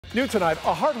New tonight,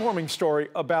 a heartwarming story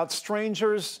about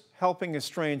strangers helping a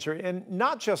stranger, and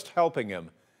not just helping him,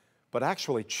 but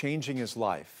actually changing his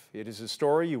life. It is a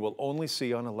story you will only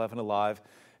see on 11 Alive.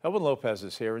 Elwyn Lopez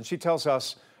is here, and she tells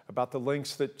us about the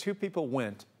lengths that two people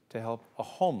went to help a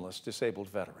homeless disabled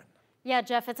veteran. Yeah,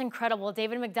 Jeff, it's incredible.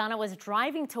 David McDonough was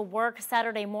driving to work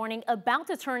Saturday morning, about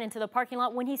to turn into the parking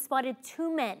lot when he spotted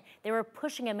two men. They were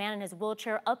pushing a man in his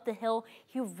wheelchair up the hill.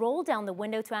 He rolled down the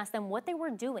window to ask them what they were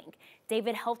doing.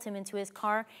 David helped him into his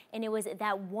car, and it was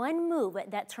that one move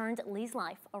that turned Lee's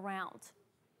life around.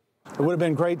 It would have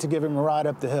been great to give him a ride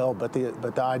up the hill, but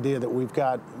the idea that we've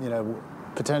got,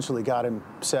 potentially got him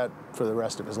set for the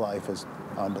rest of his life is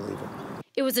unbelievable.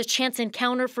 It was a chance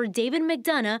encounter for David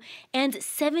McDonough and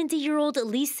 70-year-old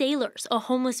Lee Sailors, a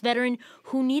homeless veteran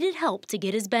who needed help to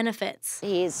get his benefits.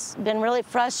 He's been really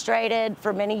frustrated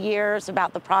for many years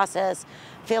about the process,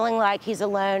 feeling like he's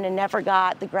alone and never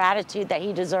got the gratitude that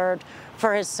he deserved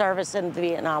for his service in the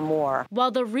Vietnam War.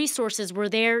 While the resources were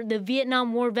there, the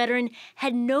Vietnam War veteran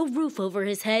had no roof over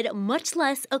his head, much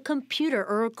less a computer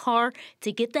or a car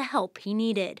to get the help he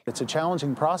needed. It's a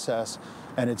challenging process,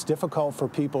 and it's difficult for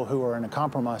people who are in a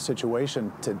compromised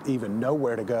situation to even know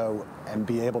where to go and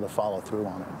be able to follow through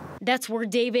on it. That's where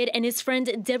David and his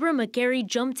friend Deborah McGarry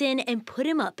jumped in and put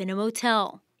him up in a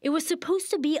motel. It was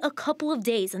supposed to be a couple of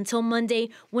days until Monday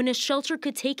when a shelter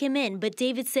could take him in, but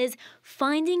David says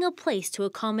finding a place to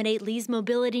accommodate Lee's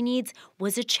mobility needs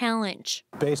was a challenge.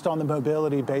 Based on the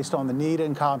mobility, based on the need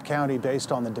in Cobb County,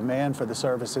 based on the demand for the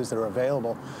services that are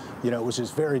available, it was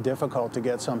just very difficult to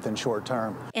get something short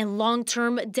term. And long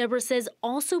term, Deborah says,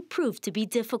 also proved to be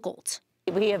difficult.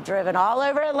 We have driven all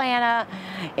over Atlanta,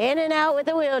 in and out with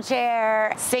a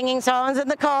wheelchair, singing songs in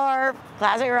the car,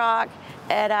 classic rock,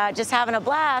 and just having a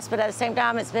blast, but at the same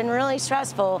time, it's been really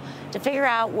stressful to figure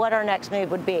out what our next move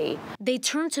would be. They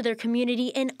turned to their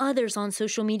community and others on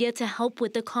social media to help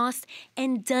with the cost,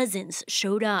 and dozens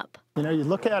showed up. You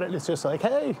look at it and it's just like,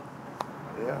 hey,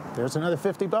 there's another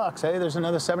 $50. Hey, there's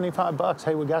another $75.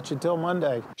 Hey, we got you till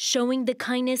Monday. Showing the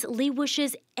kindness Lee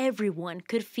wishes everyone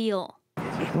could feel.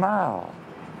 Smile.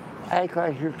 Act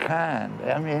like you're kind.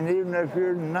 I mean, even if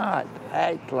you're not,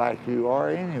 act like you are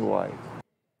anyway.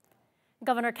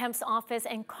 Governor Kemp's office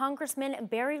and Congressman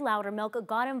Barry Loudermilk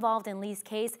got involved in Lee's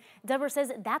case. Deborah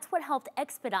says that's what helped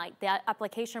expedite the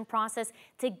application process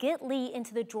to get Lee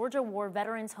into the Georgia War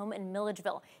Veterans Home in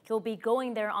Milledgeville. He'll be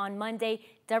going there on Monday.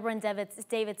 Deborah and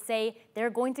David say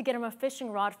they're going to get him a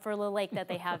fishing rod for the lake that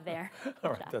they have there.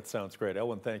 All right, that sounds great.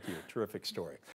 Elwyn, thank you. Terrific story.